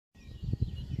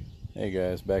Hey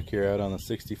guys, back here out on the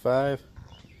 65.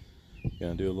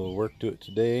 Gonna do a little work to it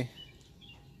today.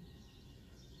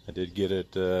 I did get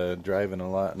it driving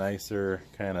a lot nicer,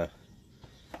 kind of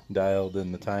dialed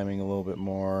in the timing a little bit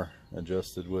more,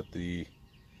 adjusted with the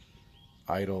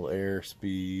idle air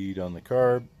speed on the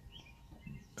carb.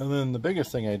 And then the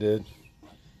biggest thing I did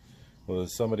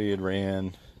was somebody had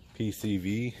ran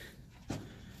PCV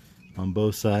on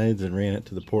both sides and ran it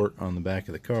to the port on the back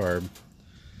of the carb.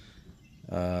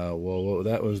 Well, what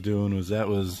that was doing was that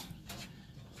was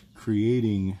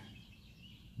creating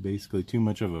basically too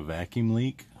much of a vacuum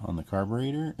leak on the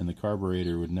carburetor, and the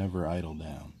carburetor would never idle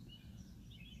down.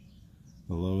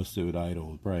 The lowest it would idle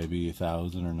would probably be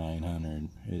 1,000 or 900.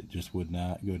 It just would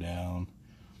not go down.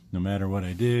 No matter what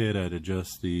I did, I'd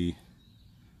adjust the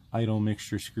idle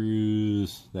mixture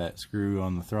screws. That screw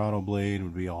on the throttle blade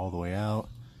would be all the way out,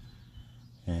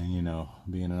 and you know,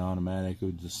 being an automatic, it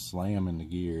would just slam into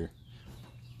gear.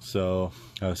 So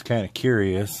I was kind of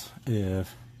curious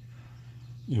if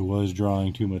it was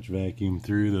drawing too much vacuum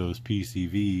through those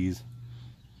PCVs.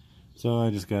 So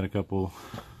I just got a couple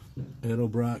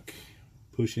Edelbrock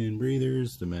push-in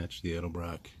breathers to match the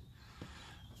Edelbrock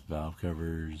valve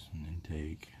covers and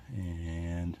intake,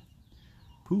 and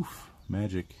poof,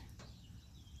 magic.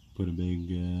 Put a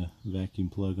big vacuum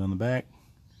plug on the back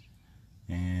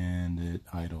and it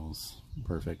idles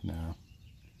perfect now.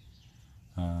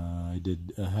 I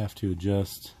did have to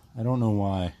adjust, I don't know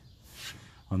why,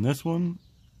 on this one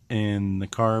and the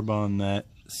carb on that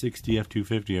 60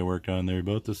 F250 I worked on. They're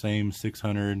both the same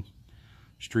 600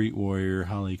 Street Warrior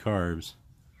Holley carbs.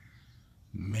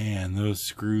 Man, those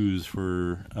screws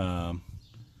for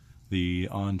the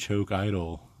on choke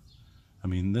idle, I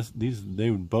mean, they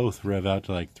would both rev out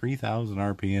to like 3,000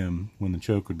 RPM when the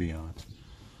choke would be on.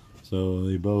 So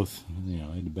they both, you know,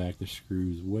 I had to back the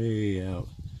screws way out.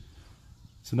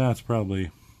 So now it's probably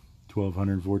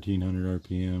 1,200, 1,400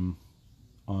 RPM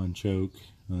on choke,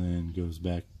 and then goes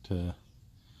back to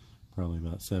probably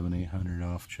about 700, 800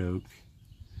 off choke.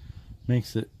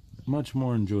 Makes it much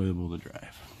more enjoyable to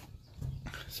drive.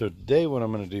 So today what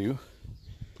I'm going to do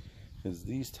is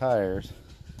these tires,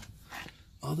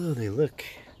 although they look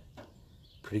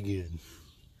pretty good,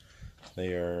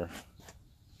 they are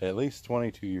at least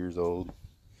 22 years old.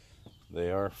 They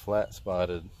are flat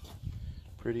spotted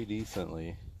pretty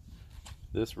decently.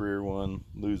 This rear one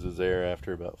loses air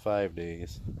after about 5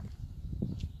 days.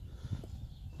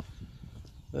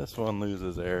 This one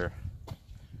loses air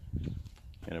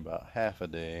in about half a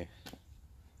day,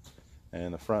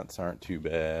 and the fronts aren't too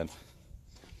bad.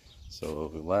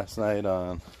 So last night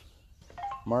on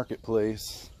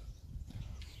Marketplace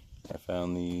I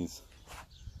found these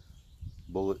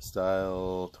bullet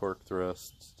style, torque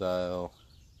thrust style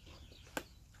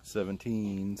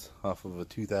 17s off of a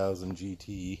 2000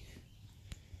 GT,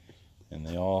 and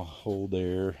they all hold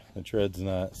air. The tread's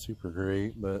not super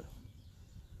great, but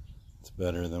it's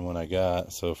better than what I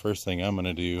got. So first thing I'm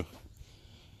gonna do,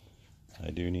 I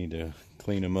do need to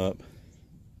clean them up.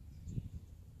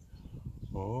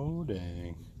 Oh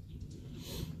dang,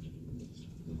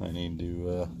 I need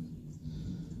to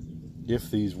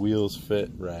if these wheels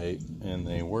fit right and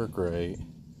they work right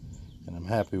and I'm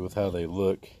happy with how they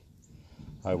look,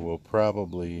 I will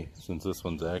probably, since this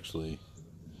one's actually,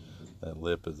 that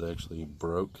lip is actually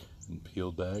broke and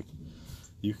peeled back,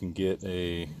 you can get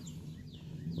a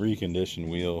reconditioned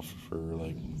wheel for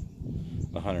like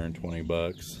 120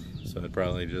 bucks. So I'd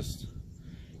probably just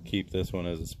keep this one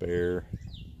as a spare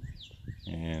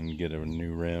and get a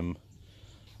new rim.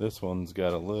 This one's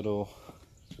got a little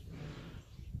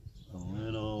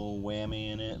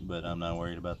whammy in it, but I'm not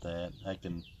worried about that. I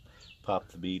can pop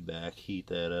the bead back, heat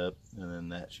that up, and then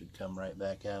that should come right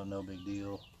back out, no big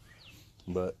deal.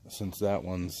 But since that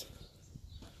one's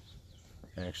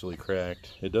actually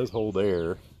cracked, it does hold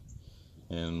air,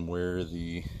 and where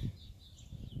the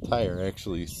tire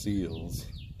actually seals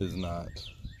is not,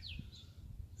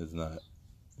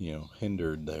 you know,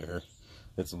 hindered there.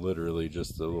 It's literally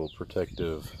just a little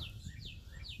protective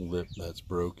lip that's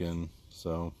broken.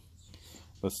 So,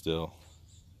 but still,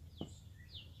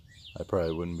 I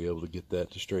probably wouldn't be able to get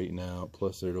that to straighten out.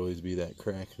 Plus there'd always be that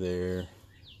crack there.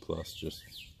 Plus, just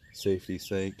safety's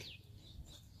sake,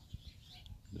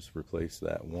 just replace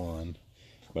that one.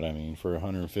 But I mean, for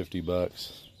 150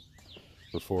 bucks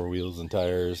for 4 wheels and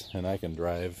tires, and I can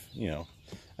drive, you know,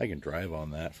 I can drive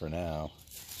on that for now.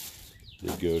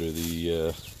 Did go to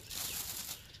the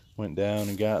went down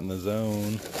and got in the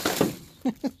zone.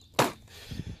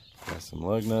 Got some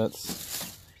lug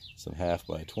nuts, some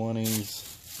 1/2x20s,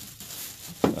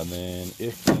 and then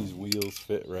if these wheels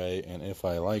fit right and if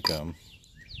I like them,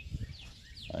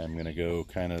 I'm gonna go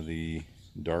kind of the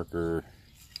darker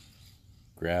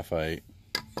graphite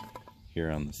here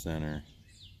on the center,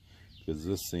 because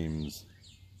this seems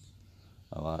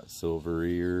a lot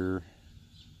silverier,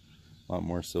 a lot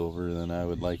more silver than I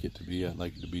would like it to be. I'd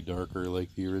like it to be darker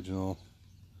like the original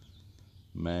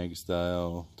mag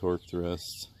style torque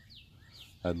thrust.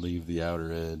 I'd leave the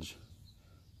outer edge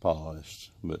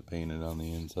polished but painted on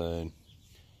the inside.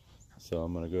 So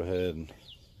I'm going to go ahead and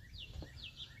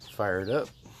fire it up,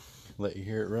 let you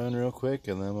hear it run real quick,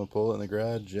 and then I'm going to pull it in the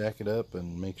garage, jack it up,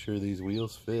 and make sure these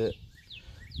wheels fit.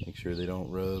 Make sure they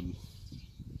don't rub.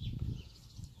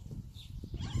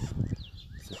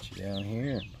 Set you down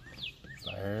here and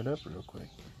fire it up real quick.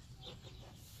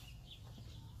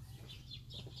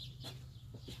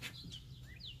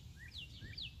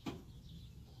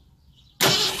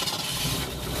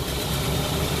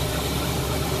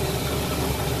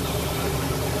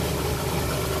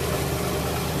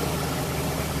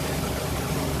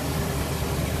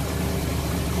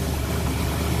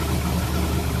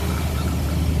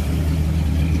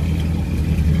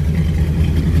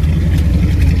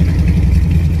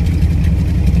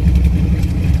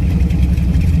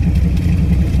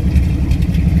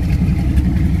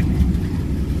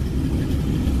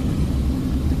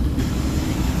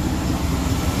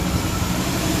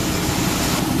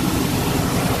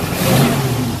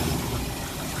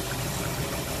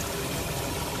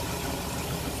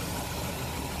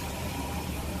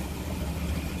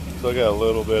 Still got a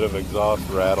little bit of exhaust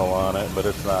rattle on it, but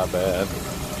it's not bad.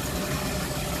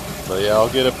 But yeah, I'll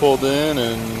get it pulled in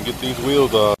and get these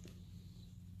wheels off.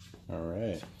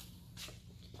 Alright.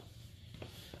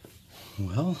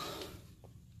 Well,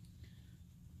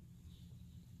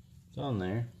 it's on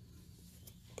there.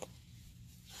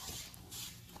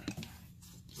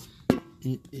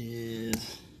 It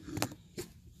is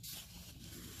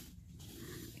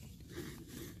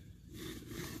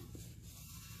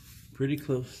pretty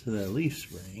close to that leaf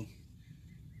spring,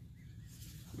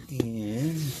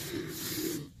 and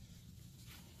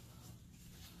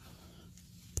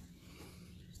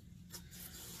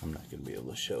I'm not going to be able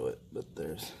to show it, but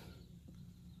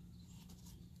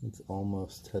it's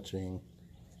almost touching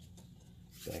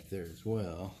back there as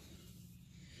well.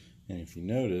 And if you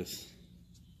notice,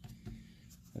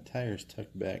 the tire's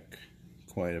tucked back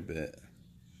quite a bit,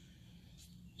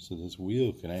 so this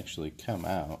wheel can actually come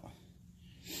out,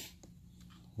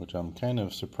 which I'm kind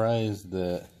of surprised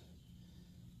that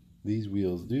these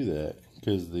wheels do that,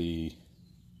 because the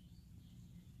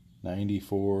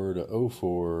 94 to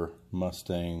 04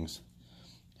 Mustangs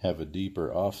have a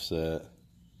deeper offset,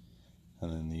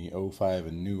 and then the 05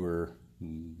 and newer,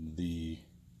 the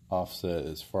offset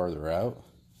is farther out.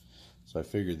 So I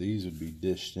figured these would be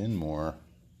dished in more,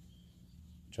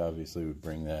 which obviously would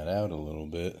bring that out a little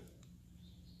bit.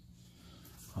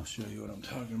 I'll show you what I'm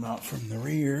talking about from the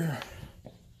rear.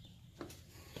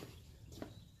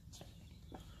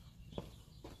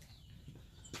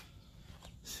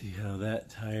 See how that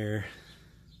tire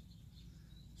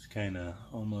is kind of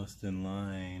almost in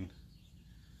line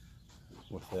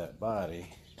with that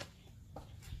body.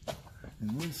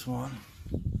 And this one,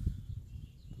 the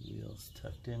wheel's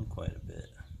tucked in quite a bit.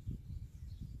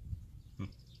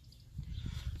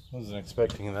 Wasn't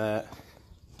expecting that.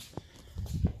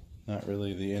 Not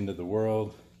really the end of the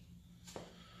world.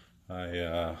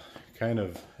 I kind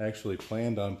of actually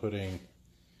planned on putting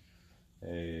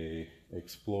a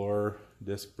Explorer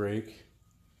disc brake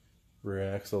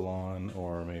rear axle on,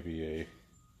 or maybe a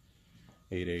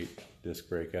 8.8 disc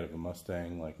brake out of a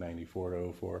Mustang like 94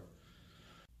 to 04.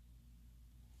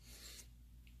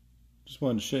 Just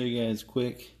wanted to show you guys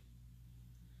quick,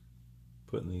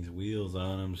 putting these wheels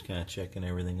on. I'm just kind of checking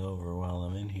everything over while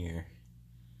I'm in here,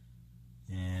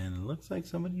 and it looks like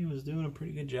somebody was doing a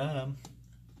pretty good job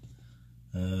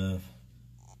of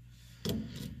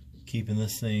keeping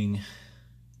this thing,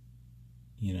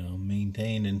 you know,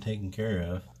 maintained and taken care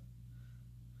of.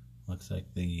 Looks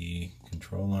like the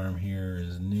control arm here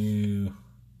is new.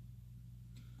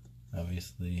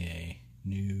 Obviously a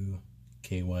new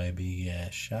KYB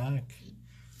gas shock.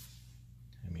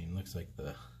 I mean, looks like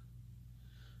the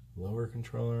lower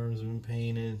control arms have been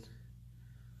painted.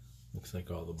 Looks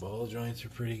like all the ball joints are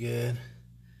pretty good.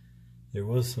 There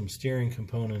was some steering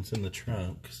components in the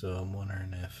trunk, so I'm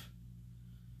wondering if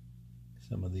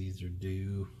some of these are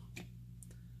due.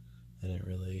 I didn't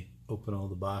really open all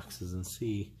the boxes and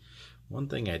see. One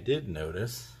thing I did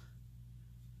notice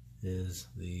is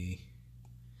the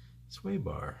sway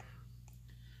bar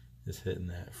is hitting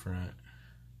that front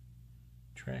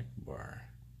track bar.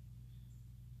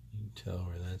 You can tell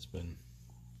where that's been.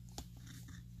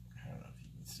 I don't know if you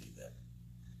can see that.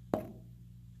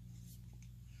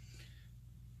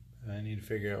 I I need to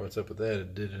figure out what's up with that.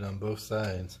 It did it on both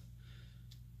sides.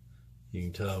 You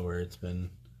can tell where it's been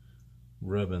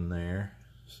rubbing there,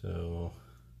 so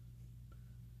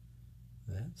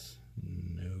that's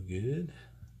no good.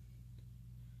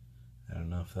 I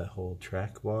don't know if that whole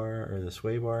track bar or the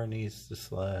sway bar needs to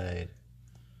slide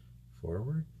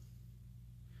forward.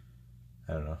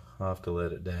 I don't know. I'll have to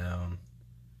let it down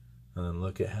and then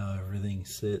look at how everything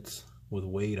sits with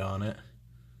weight on it,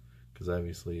 because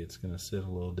obviously it's going to sit a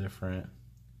little different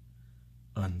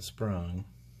unsprung.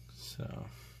 So,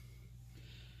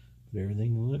 but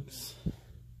everything looks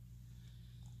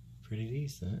pretty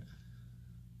decent.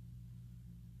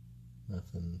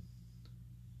 Nothing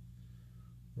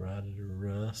rotted or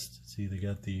rust. It's either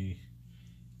got the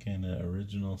kind of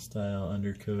original style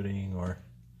undercoating, or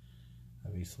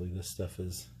obviously this stuff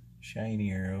is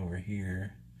shinier over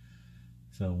here.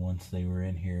 So once they were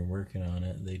in here working on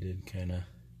it, they did kind of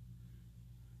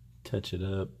touch it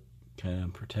up, kind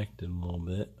of protect it a little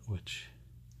bit, which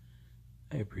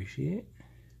I appreciate.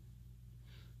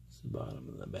 It's the bottom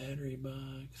of the battery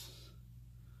box.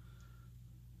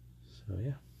 So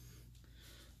yeah,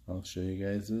 I'll show you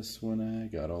guys this when I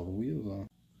got all the wheels on.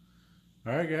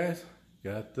 Alright guys,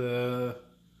 got the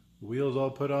wheels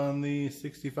all put on the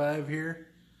 65 here.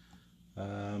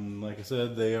 Like I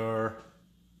said, they are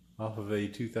off of a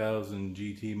 2000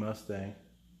 GT Mustang.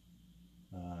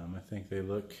 I think they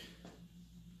look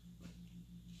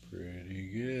pretty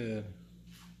good.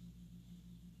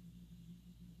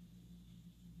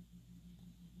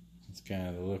 It's kind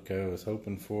of the look I was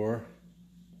hoping for.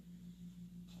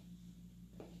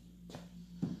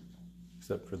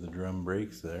 Except for the drum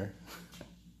brakes there.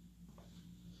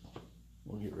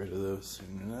 We'll get rid of those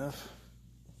soon enough.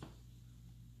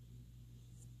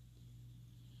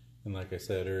 And like I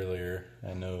said earlier,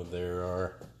 I know there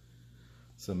are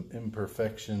some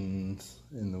imperfections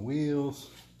in the wheels.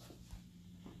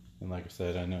 And like I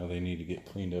said, I know they need to get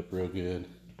cleaned up real good.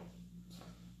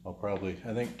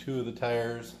 I think 2 of the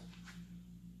tires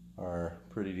are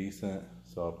pretty decent,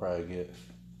 so I'll probably get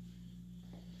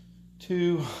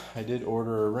 2. I did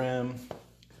order a rim.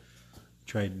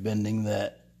 Tried bending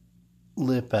that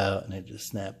lip out and it just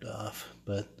snapped off,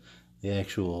 but the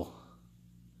actual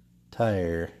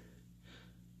tire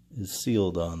is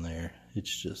sealed on there.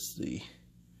 It's just the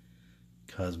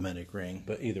cosmetic ring,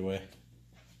 but either way,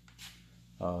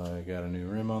 I got a new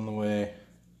rim on the way.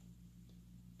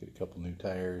 Get a couple new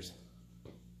tires,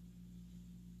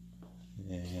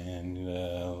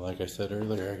 and like I said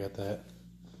earlier, I got that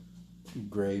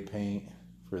gray paint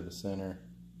for the center.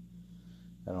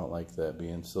 I don't like that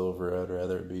being silver. I'd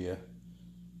rather it be a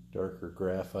darker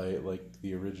graphite like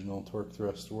the original torque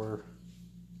thrust were.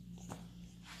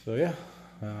 So yeah,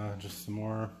 just some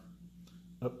more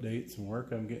updates and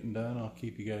work I'm getting done. I'll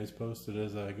keep you guys posted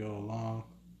as I go along.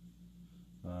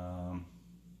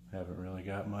 Haven't really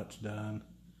got much done,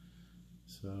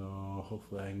 so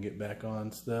hopefully I can get back on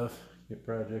stuff, get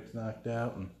projects knocked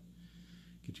out, and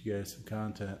get you guys some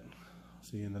content.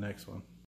 See you in the next one.